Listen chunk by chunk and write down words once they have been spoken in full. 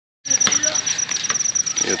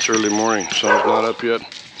It's early morning, sun's not up yet.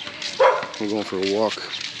 I'm going for a walk.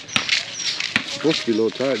 It's supposed to be low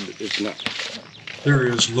tide, but it's not. There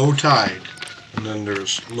is low tide, and then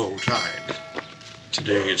there's low tide.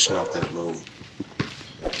 Today it's not that low.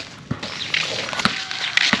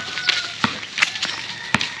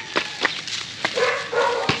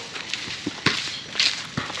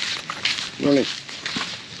 Morning.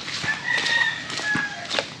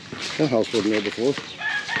 That house wasn't there before.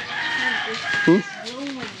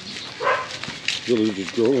 The village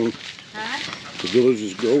is growing. Huh? The village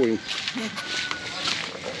is growing.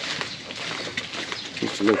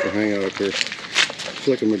 It's a local hangout up here. It's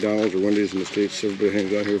like a McDonald's or Wendy's in the States. Everybody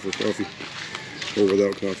hangs out here for coffee or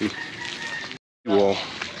without coffee. Seawall.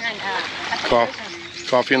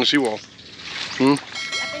 Coffee on the seawall. I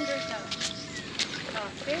think there's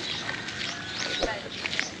fish.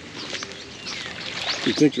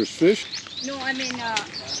 You think there's fish? No, I mean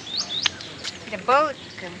the boat.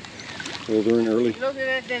 Well, they're in early. Look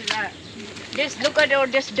at this. Look at all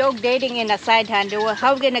this dog dating in the side hand.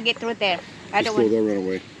 How we gonna get through there? I Just don't go, want. they'll run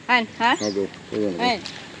away. Huh? I'll go. They'll run away.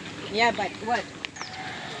 Yeah, but what?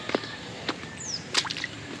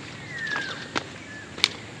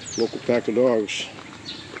 Local pack of dogs.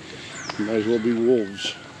 Might as well be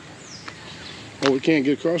wolves. Oh, we can't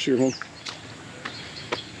get across here, huh?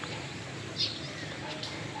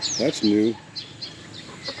 That's new.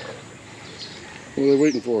 What are they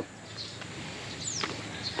waiting for?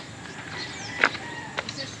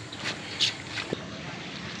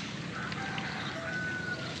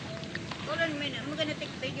 Hold on a minute. I'm gonna take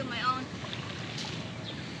a video of my own.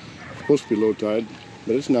 It's supposed to be low tide,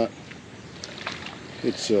 but it's not.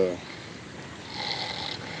 It's a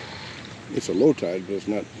low tide, but it's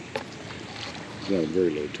not a very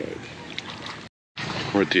low tide.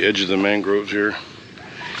 We're at the edge of the mangroves here,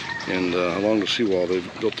 and along the seawall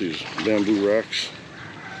they've built these bamboo racks.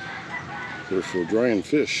 They're for drying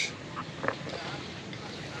fish.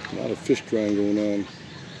 A lot of fish drying going on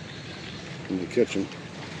when they catch them.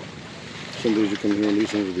 Some days you come here and these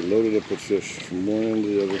things will be loaded up with fish from one end to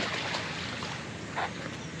the other.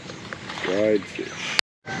 Dried fish.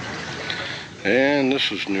 And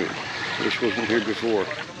this is new. This wasn't here before.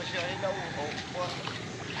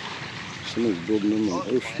 Somebody's building them an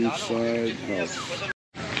oceanside house.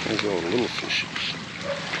 There's all the little fishes.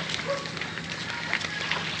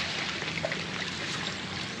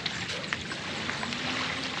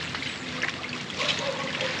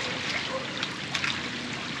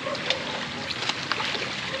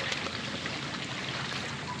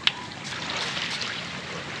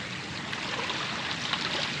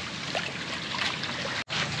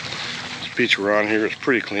 This beach we're on here is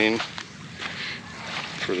pretty clean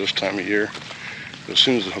for this time of year. As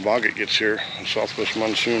soon as the Habagat gets here, the southwest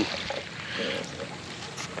monsoon,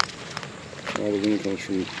 all the wind comes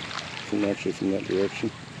from that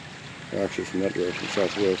direction. Actually from that direction,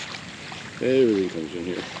 southwest. Everything comes in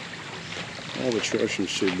here. All the trash in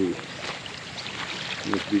Cebu.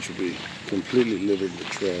 And this beach will be completely littered with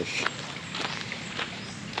trash.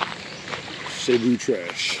 Cebu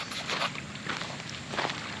trash.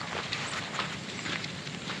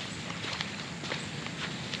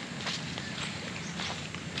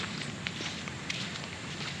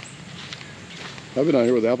 I've been out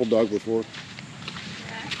here with Apple Dog before.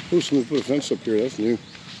 Oh, somebody put a fence up here. That's new.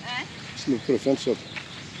 Somebody put a fence up.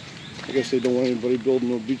 I guess they don't want anybody building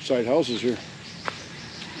no beachside houses here.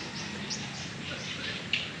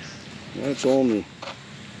 That's all new.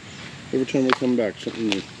 Every time we come back, something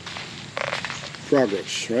new.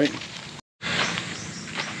 Progress, right?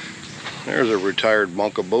 There's a retired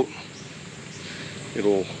bunker boat.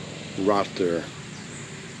 It'll rot there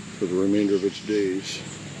for the remainder of its days,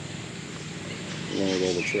 along with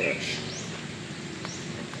all the trash.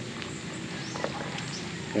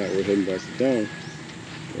 Alright, we're heading back down,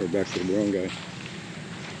 or back to the barangay.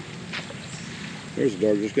 There's a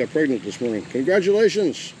dog just got pregnant this morning.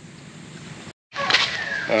 Congratulations!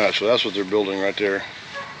 Alright, so that's what they're building right there.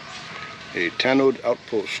 A tannoed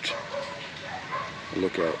outpost. A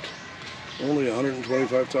lookout. Only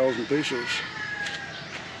 125,000 pesos.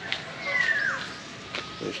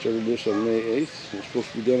 They started this on May 8th. It's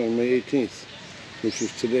supposed to be done on May 18th, which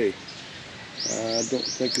is today. I don't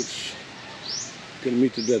think it's going to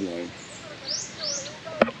meet the deadline.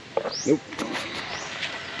 Nope.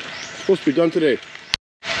 It's supposed to be done today.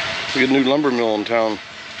 We get a new lumber mill in town.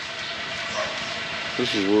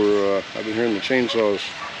 This is where I've been hearing the chainsaws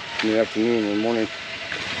in the afternoon and morning,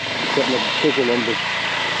 cutting up cocoa lumber.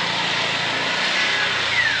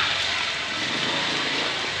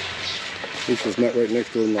 This is not right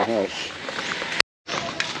next door to my house.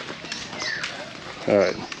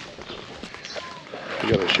 Alright. I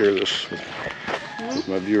gotta share this with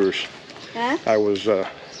my viewers. Huh? I was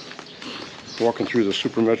walking through the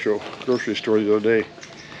Super Metro grocery store the other day,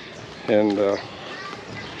 and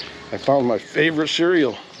I found my favorite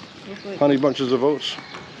cereal, Honey Bunches of Oats.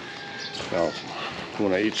 Now,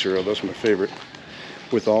 when I eat cereal, that's my favorite,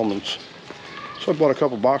 with almonds. So I bought a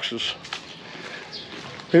couple boxes.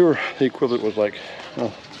 They were, the equivalent was like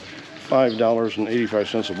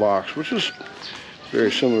 $5.85 a box, which is very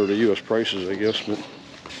similar to U.S. prices, I guess. But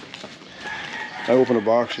I opened a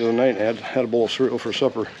box the other night and had a bowl of cereal for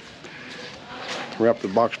supper. Wrapped the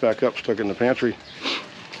box back up, stuck it in the pantry.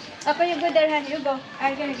 Okay, you go there, honey. You go.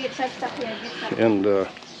 I'm gonna get some stuff here. And you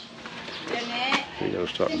gotta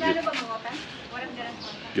stop and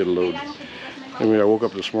get a load. Anyway, I woke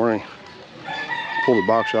up this morning, pulled the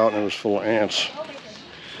box out, and it was full of ants.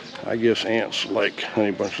 I guess ants like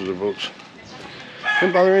Honey Bunches of Oats.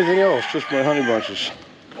 Didn't bother anything else, just my Honey Bunches.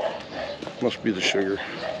 Must be the sugar.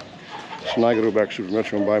 So now I gotta go back to Super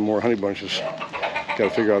Metro and buy more Honey Bunches.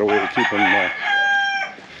 Gotta figure out a way to keep them.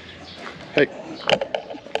 Hey,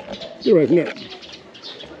 get away from there.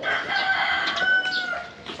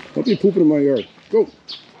 Don't be pooping in my yard. Go.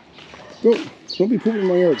 Go. Don't be pooping in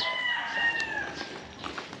my yard.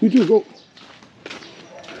 You too, go.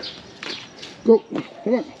 Go.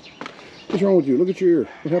 Come on. What's wrong with you? Look at your ear.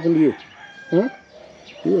 What happened to you? Huh?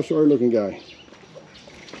 You're a sorry looking guy.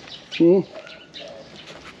 Hmm?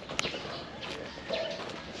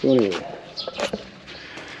 So anyway.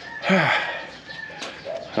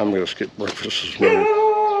 I'm going to skip breakfast this morning.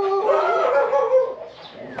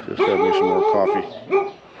 Just have me some more coffee.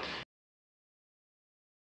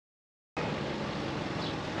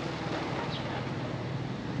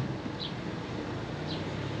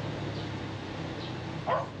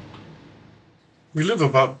 We live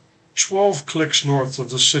about 12 clicks north of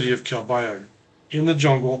the city of Calbayog, in the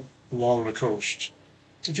jungle along the coast.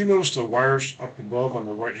 If you notice the wires up above on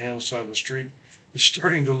the right-hand side of the street, it's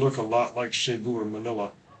starting to look a lot like Cebu or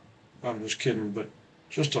Manila. I'm just kidding, but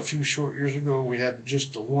just a few short years ago, we had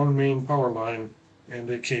just the one main power line and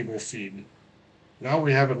a cable feed. Now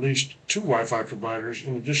we have at least 2 Wi-Fi providers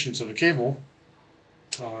in addition to the cable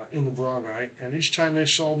in the barangay, and each time they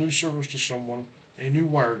sell new service to someone, a new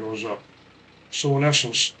wire goes up. So in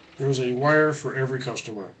essence, there's a wire for every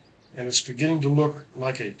customer, and it's beginning to look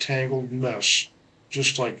like a tangled mess,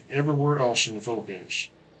 just like everywhere else in the Philippines.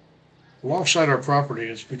 Alongside our property,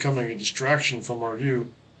 it's becoming a distraction from our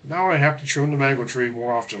view. Now I have to trim the mango tree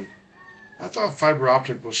more often. I thought fiber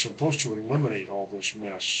optic was supposed to eliminate all this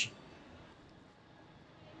mess.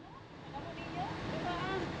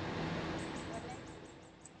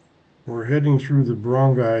 We're heading through the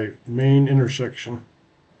barangay main intersection.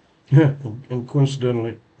 And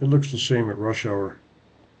coincidentally, it looks the same at rush hour.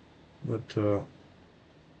 But,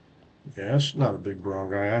 yeah, it's not a big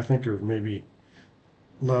barangay. I think there's maybe,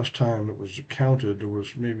 last time it was counted, there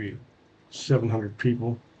was maybe 700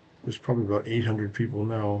 people. There's probably about 800 people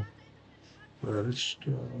now. But it's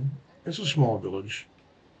a small village.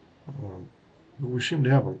 But we seem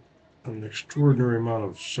to have an extraordinary amount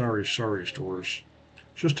of sari stores.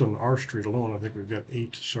 Just on our street alone, I think we've got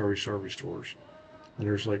 8 sari stores. And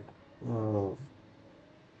there's like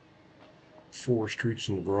 4 streets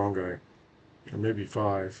in the barangay, or maybe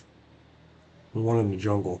 5, and 1 in the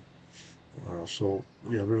jungle. So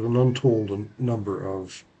yeah, there's an untold number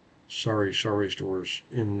of sari stores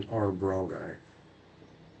in our barangay.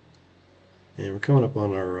 And we're coming up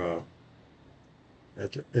on our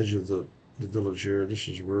at the edge of the village here. This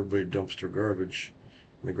is where everybody dumps their garbage.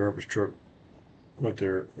 And the garbage truck right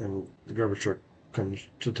there, and the garbage truck comes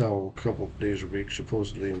to town a couple of days a week,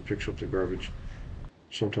 supposedly, and picks up the garbage.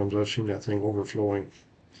 Sometimes I've seen that thing overflowing.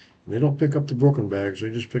 They don't pick up the broken bags, they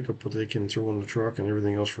just pick up what they can throw in the truck, and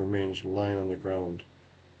everything else remains lying on the ground.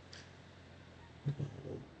 I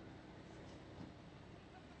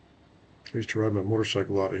used to ride my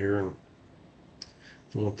motorcycle out of here, and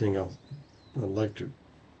the one thing I'd like to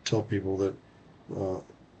tell people that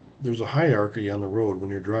there's a hierarchy on the road when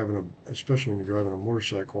you're driving, especially when you're driving a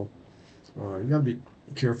motorcycle. You gotta be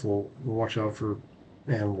careful and watch out for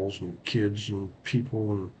animals and kids and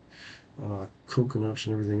people and coconuts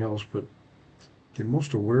and everything else. But the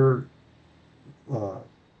most aware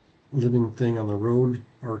living thing on the road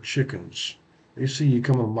are chickens. They see you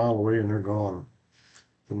come a mile away and they're gone.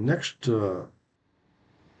 The next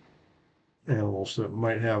animals that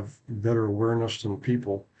might have better awareness than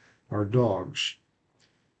people are dogs.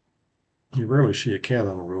 You rarely see a cat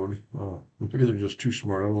on the road. Maybe they're just too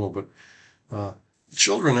smart, I don't know, but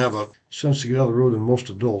children have a sense to get out of the road than most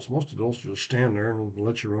adults. Most adults just stand there and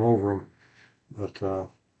let you run over them. But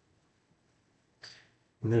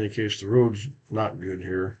In any case, the road's not good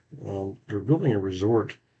here. They're building a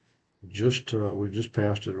resort. We just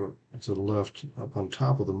passed it to the left, up on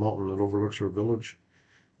top of the mountain that overlooks our village.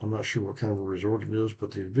 I'm not sure what kind of a resort it is,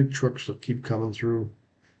 but these big trucks that keep coming through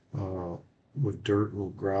uh, with dirt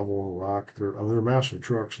and gravel and rock, they're massive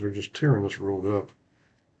trucks. They're just tearing this road up.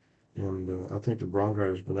 And I think the barangay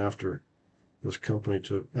has been after this company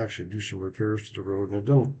to actually do some repairs to the road. And they've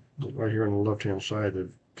done right here on the left-hand side. They've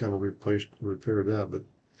kind of repaired that, but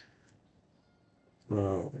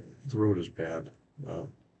the road is bad.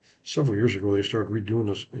 Several years ago, they started redoing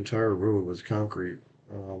this entire road with concrete,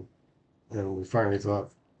 and we finally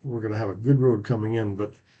thought we're going to have a good road coming in,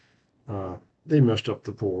 but they messed up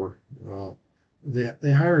the pour.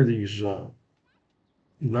 They hire these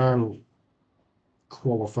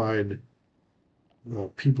non-qualified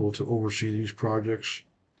people to oversee these projects,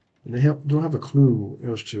 and don't have a clue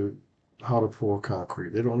as to how to pour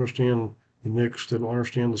concrete. They don't understand the mix. They don't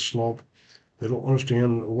understand the slope. They don't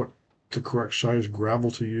understand what the correct size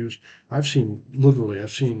gravel to use. I've seen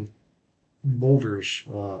boulders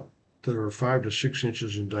that are 5 to 6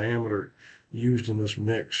 inches in diameter used in this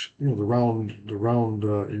mix. You know, the round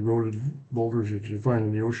eroded boulders that you find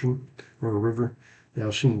in the ocean or a river. Yeah,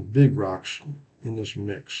 I've seen big rocks in this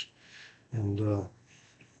mix, and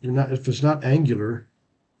if it's not angular,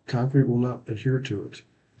 concrete will not adhere to it.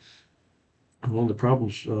 And one of the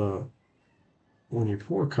problems when you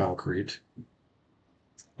pour concrete,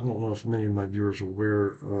 I don't know if many of my viewers are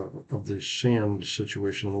aware of the sand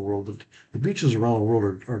situation in the world, but the beaches around the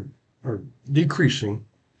world are decreasing.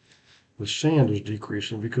 The sand is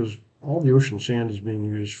decreasing because all the ocean sand is being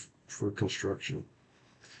used for construction.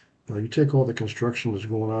 You take all the construction that's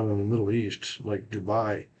going on in the Middle East, like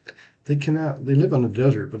Dubai, they live on the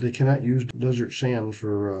desert, but they cannot use desert sand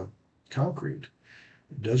for concrete.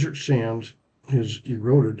 Desert sand is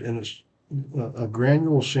eroded, and it's a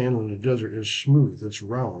granule sand in the desert is smooth, it's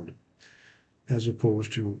round, as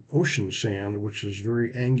opposed to ocean sand, which is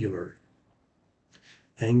very angular.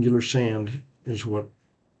 Angular sand is what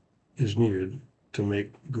is needed to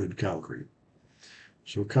make good concrete.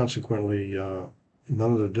 So consequently,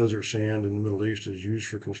 none of the desert sand in the Middle East is used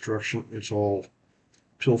for construction. It's all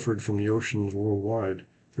pilfered from the oceans worldwide.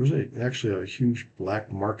 There's actually a huge black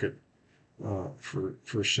market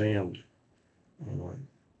for sand.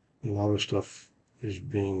 A lot of stuff is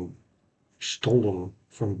being stolen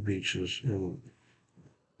from beaches in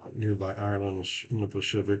nearby islands in the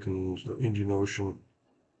Pacific and the Indian Ocean.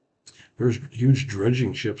 There's huge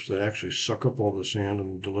dredging ships that actually suck up all the sand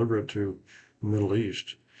and deliver it to the Middle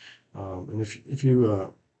East. And if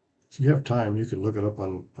you have time, you can look it up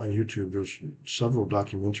on YouTube. There's several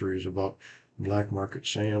documentaries about black market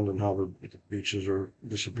sand and how the beaches are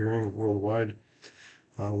disappearing worldwide.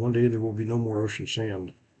 One day there will be no more ocean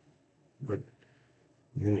sand. But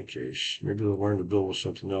in any case, maybe they'll learn to build with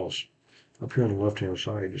something else. Up here on the left-hand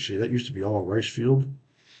side, you see that used to be all a rice field,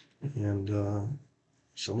 and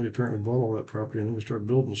somebody apparently bought all that property and then they started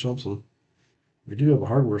building something. We do have a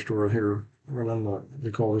hardware store here right on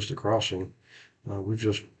they call this the crossing. We've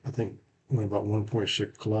just, I think, went about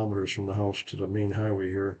 1.6 kilometers from the house to the main highway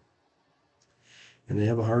here. And they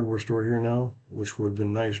have a hardware store here now, which would have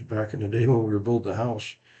been nice back in the day when we were building the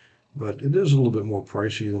house. But it is a little bit more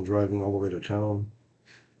pricey than driving all the way to town.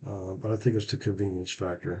 But I think it's the convenience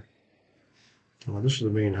factor. This is the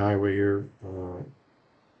main highway here,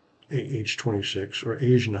 H26, or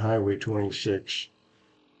Asian Highway 26.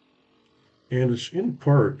 And it's in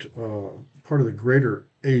part of the greater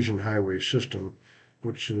Asian highway system,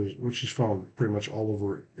 which is found pretty much all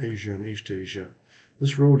over Asia and East Asia.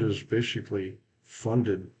 This road is basically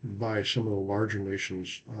funded by some of the larger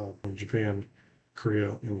nations, Japan,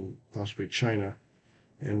 Korea, and possibly China,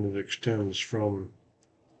 and it extends from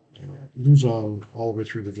Luzon all the way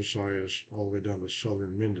through the Visayas, all the way down to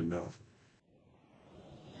southern Mindanao.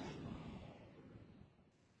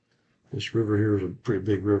 This river here is a pretty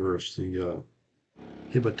big river. It's the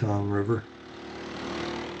Hibatang River.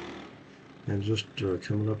 And just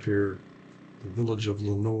coming up here, the village of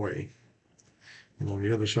Lanoy. And on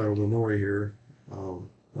the other side of Lanoy here, now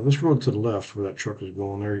this road to the left where that truck is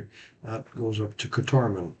going there, that goes up to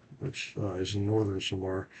Katarman, which is in northern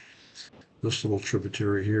Samar. This little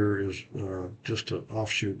tributary here is just an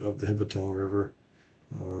offshoot of the Hibatang River,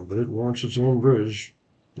 but it warrants its own bridge.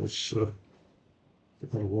 It's a lot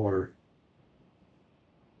of water.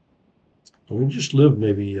 And we just live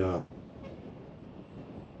maybe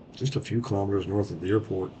just a few kilometers north of the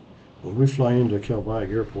airport. When we fly into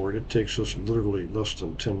Calbayog Airport, it takes us literally less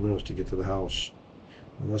than 10 minutes to get to the house,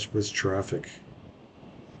 and that's with traffic.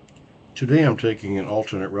 Today I'm taking an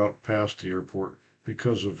alternate route past the airport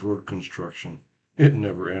because of road construction. It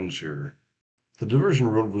never ends here. The diversion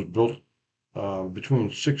road was built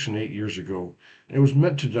between 6 and 8 years ago. It was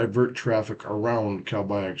meant to divert traffic around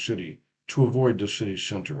Calbayog City to avoid the city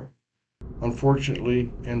center.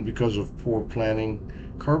 Unfortunately, and because of poor planning,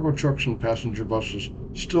 cargo trucks and passenger buses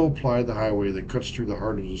still ply the highway that cuts through the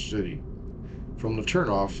heart of the city. From the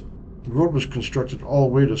turnoff, the road was constructed all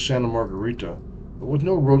the way to Santa Margarita, but with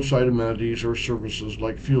no roadside amenities or services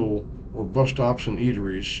like fuel or bus stops and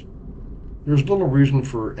eateries. There is little reason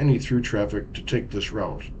for any through traffic to take this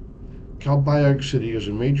route. Calbayog City is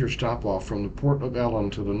a major stop-off from the Port of Allen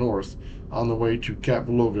to the north on the way to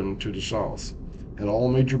Calbayog to the south, and all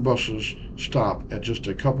major buses stop at just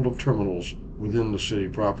a couple of terminals within the city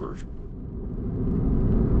proper.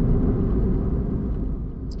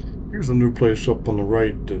 Here's a new place up on the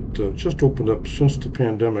right that just opened up since the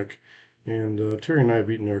pandemic, and Terry and I have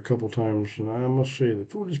eaten there a couple times, and I must say the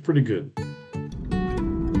food is pretty good.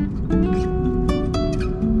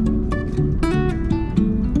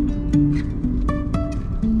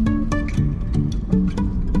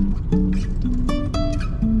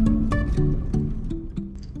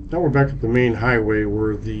 Now we're back at the main highway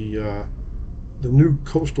where the new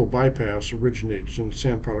coastal bypass originates in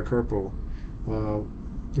San Policarpo.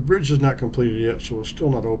 The bridge is not completed yet, so it's still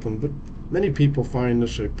not open, but many people find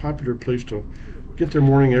this a popular place to get their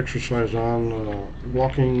morning exercise on,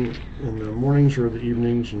 walking in the mornings or the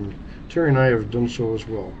evenings, and Terry and I have done so as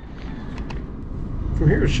well. From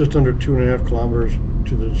here it's just under 2.5 kilometers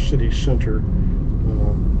to the city center,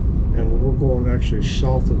 and we're going actually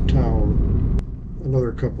south of town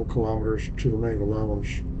another couple kilometers to the Mango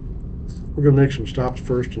Lounge. We're going to make some stops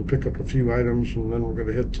first and pick up a few items, and then we're going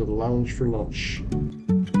to head to the lounge for lunch.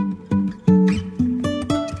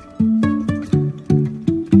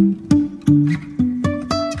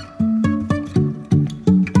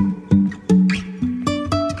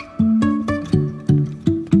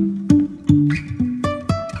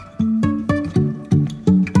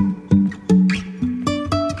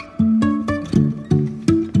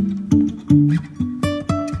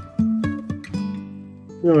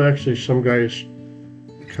 You know, actually some guys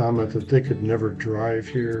comment that they could never drive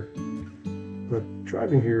here, but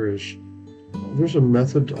driving here there's a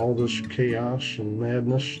method to all this chaos and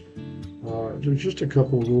madness. There's just a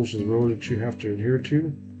couple of rules of the road that you have to adhere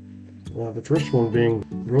to. The first one being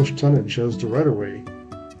gross tonnage has the right of way.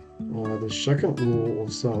 The second rule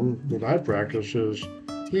of thumb that I practice is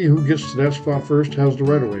he who gets to that spot first has the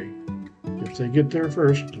right of way. If they get there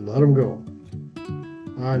first, let them go.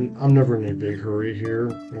 I'm never in a big hurry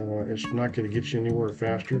here. It's not going to get you anywhere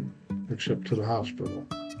faster except to the hospital.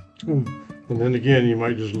 And then again, you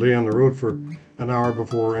might just lay on the road for an hour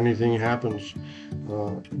before anything happens.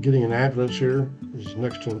 Getting an ambulance here is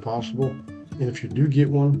next to impossible. And if you do get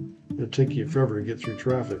one, it'll take you forever to get through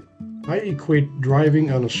traffic. I equate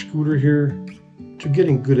driving on a scooter here to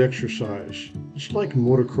getting good exercise. It's like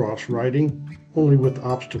motocross riding, only with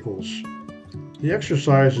obstacles. The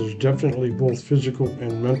exercise is definitely both physical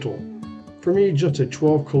and mental. For me, just a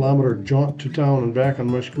 12-kilometer jaunt to town and back on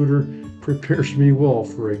my scooter prepares me well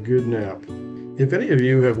for a good nap. If any of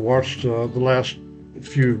you have watched the last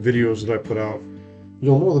few videos that I put out,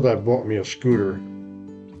 you'll know that I bought me a scooter.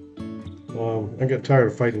 I got tired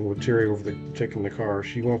of fighting with Terry over taking the car.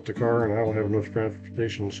 She wants the car and I don't have enough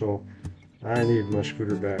transportation, so I need my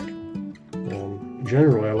scooter back.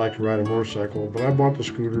 Generally, I like to ride a motorcycle, but I bought the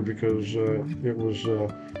scooter because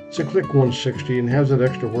it's a Click 160 and has that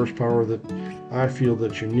extra horsepower that I feel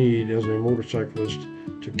that you need as a motorcyclist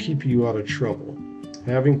to keep you out of trouble.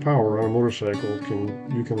 Having power on a motorcycle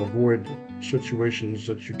you can avoid situations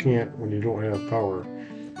that you can't when you don't have power.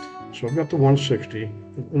 So I've got the 160,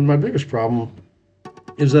 and my biggest problem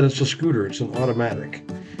is that it's a scooter. It's an automatic.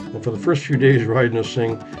 And for the first few days riding this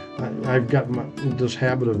thing, I've got this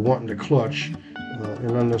habit of wanting to clutch.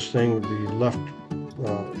 And on this thing, the left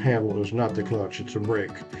handle is not the clutch, it's a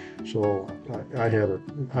brake. So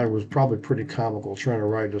I was probably pretty comical trying to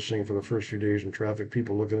ride this thing for the first few days in traffic,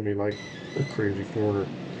 people looking at me like a crazy foreigner.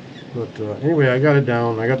 But anyway, I got it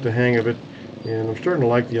down, I got the hang of it, and I'm starting to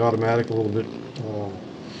like the automatic a little bit.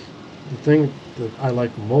 The thing that I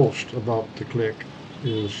like most about the Click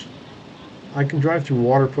is I can drive through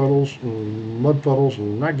water puddles and mud puddles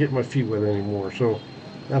and not get my feet wet anymore. So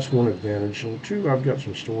that's one advantage. And two, I've got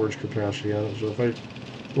some storage capacity on it. So if I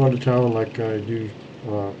run to town like I did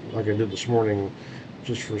this morning,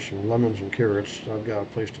 just for some lemons and carrots, I've got a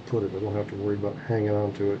place to put it. I don't have to worry about hanging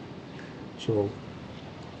on to it. So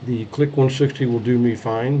the Click 160 will do me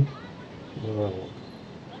fine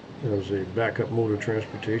as a backup mode of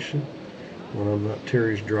transportation when I'm not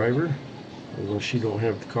Terry's driver, or when she don't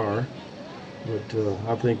have the car. but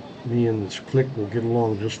I think me and this clique will get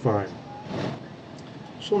along just fine.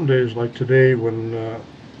 Some days like today when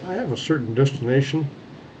I have a certain destination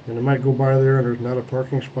and I might go by there and there's not a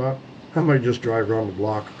parking spot, I might just drive around the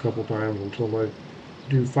block a couple times until I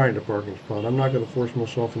do find a parking spot. I'm not going to force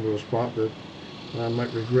myself into a spot that I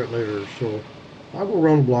might regret later. So I'll go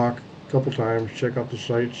around the block a couple times, check out the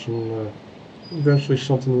sights, and eventually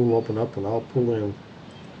something will open up and I'll pull in.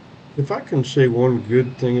 If I can say one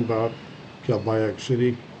good thing about Calbayog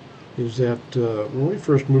City is that when we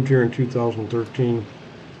first moved here in 2013,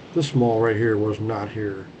 this mall right here was not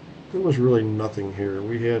here. There was really nothing here.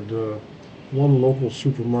 We had one local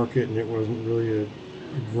supermarket, and it wasn't really a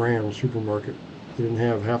grand supermarket. They didn't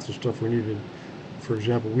have half the stuff we needed. For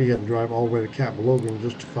example, we had to drive all the way to Calbayog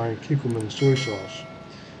just to find Kikkoman soy sauce.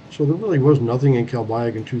 So there really was nothing in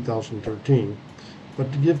Calbayog in 2013.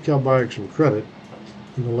 But to give Calbayog some credit,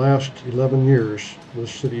 in the last 11 years,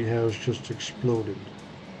 this city has just exploded.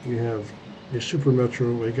 We have a super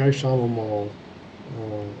metro, a Gaisano mall.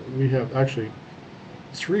 We have actually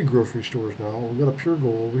 3 grocery stores now. We've got a Pure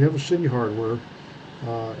Gold. We have a City Hardware,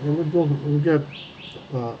 and we've got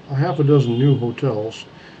a half a dozen new hotels.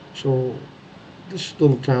 So this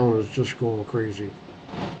little town is just going crazy.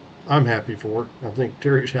 I'm happy for it. I think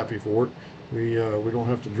Terry's happy for it. We don't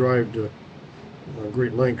have to drive to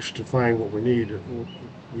great lengths to find what we need.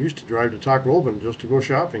 We used to drive to Tacloban just to go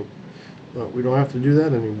shopping, but we don't have to do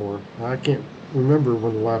that anymore. I can't remember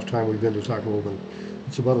when the last time we've been to Tacloban.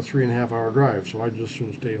 It's about a 3.5 hour drive, so I just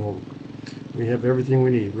soon stay home. We have everything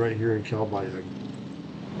we need right here in Calbayog.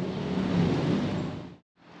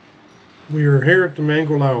 We are here at the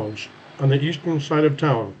Mango Lounge on the eastern side of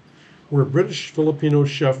town, where British-Filipino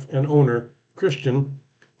chef and owner Christian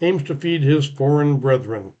aims to feed his foreign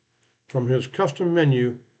brethren from his custom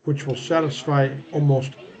menu, which will satisfy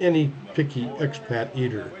almost any picky expat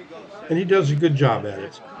eater. And he does a good job at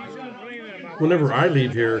it. Whenever I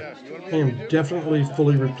leave here, I am definitely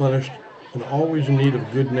fully replenished and always in need of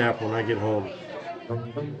a good nap when I get home.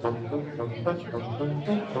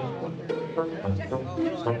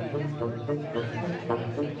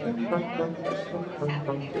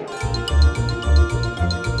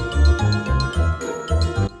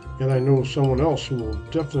 And I know someone else who will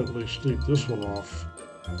definitely sleep this one off.